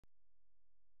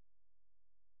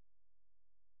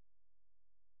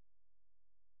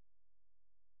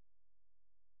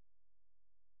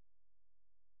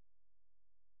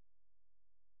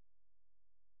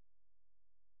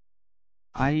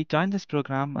I joined this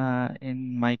program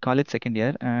in my college second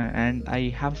year, and I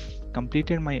have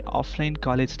completed my offline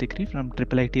college degree from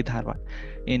IIIT Dharwad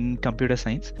in computer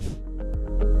science.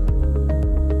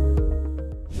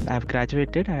 I've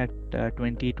graduated at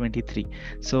 2023.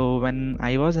 So when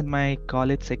I was in my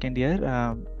college second year,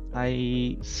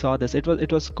 I saw this. It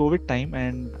was COVID time,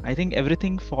 and I think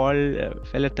everything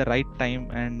fell at the right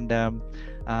time, and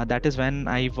that is when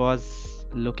I was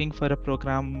looking for a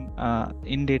program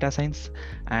in data science,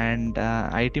 and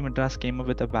IIT Madras came up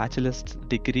with a bachelor's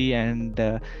degree, and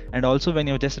also when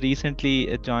you just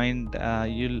recently joined,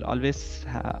 you'll always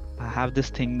have this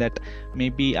thing that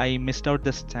maybe I missed out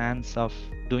this chance of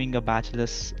doing a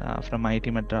bachelor's from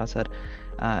IIT Madras or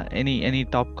any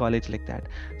top college like that.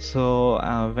 So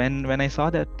when I saw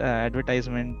that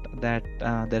advertisement that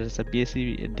there is a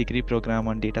BSc degree program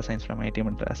on data science from IIT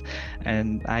Madras,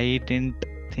 and I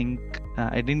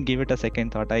didn't give it a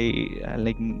second thought.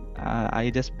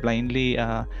 I just blindly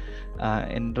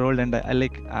enrolled, and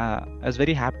I was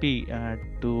very happy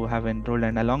to have enrolled,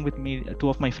 and along with me, two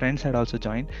of my friends had also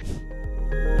joined.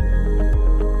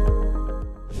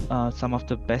 Some of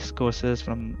the best courses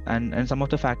from and some of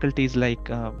the faculties like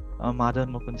Madhav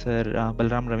Mukund sir,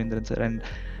 Balram Ravindran sir, and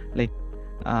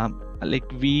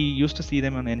like we used to see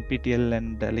them on NPTEL,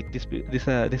 and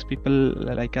these people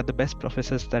are the best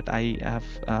professors that I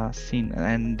have seen,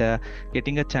 and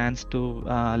getting a chance to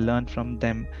learn from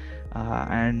them,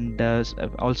 and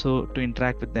also to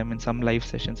interact with them in some live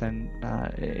sessions, and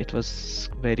it was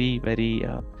very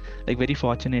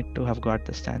fortunate to have got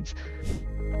this chance.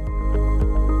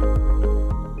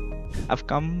 I've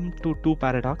come to two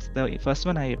paradox. The first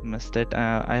one I missed it.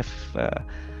 I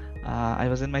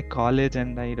was in my college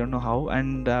and I don't know how,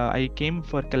 and I came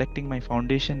for collecting my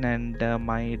foundation and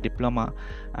my diploma,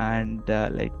 and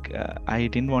I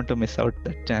didn't want to miss out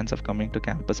the chance of coming to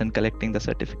campus and collecting the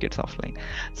certificates offline.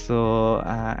 So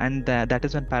and that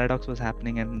is when paradox was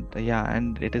happening, and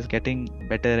and it is getting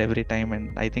better every time,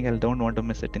 and I think I don't want to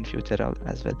miss it in future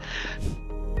as well.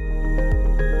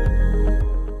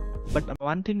 But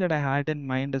one thing that I had in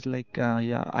mind is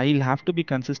I'll have to be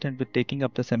consistent with taking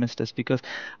up the semesters, because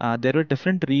there were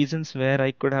different reasons where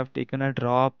I could have taken a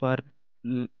drop or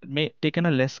taken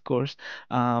a less course.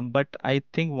 But I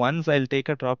think once I'll take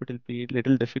a drop, it'll be a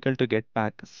little difficult to get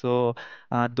back. So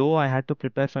though I had to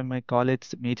prepare for my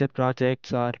college major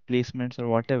projects or placements or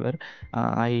whatever,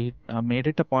 I made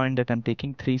it a point that I'm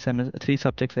taking three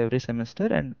subjects every semester,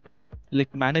 and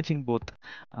managing both,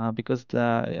 because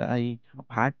I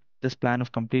had this plan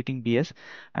of completing BS,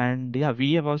 and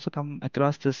we have also come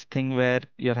across this thing where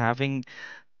you're having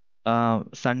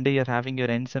Sunday you're having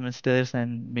your end semesters,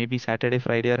 and maybe Saturday,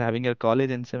 Friday you're having your college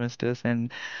end semesters,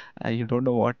 and you don't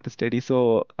know what to study.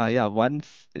 So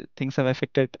once things have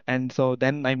affected, and so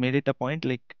then I made it a point,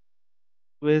 like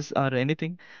quiz or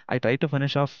anything, I try to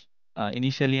finish off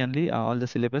initially only all the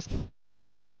syllabus,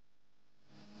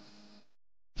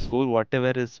 score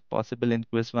whatever is possible in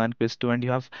quiz one, quiz two, and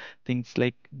you have things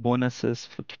like bonuses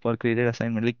for graded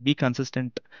assignment. Like be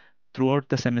consistent throughout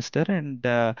the semester, and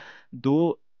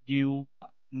though you,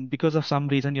 because of some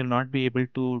reason, you'll not be able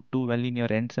to do well in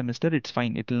your end semester, it's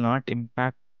fine. It will not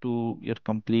impact to your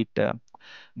complete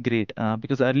grade.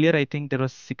 Because earlier I think there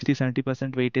was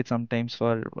 60-70% weightage sometimes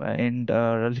for and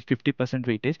 50%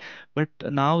 weightage, but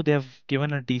now they have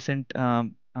given a decent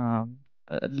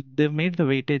they've made the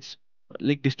weightage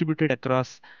distributed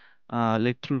across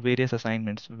through various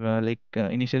assignments.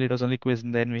 Initially it was only quiz,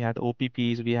 and then we had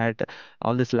OPPs, we had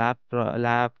all this lab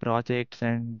projects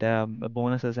and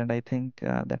bonuses, and I think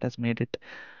that has made it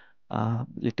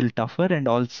little tougher, and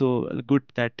also good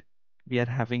that we are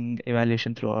having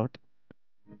evaluation throughout.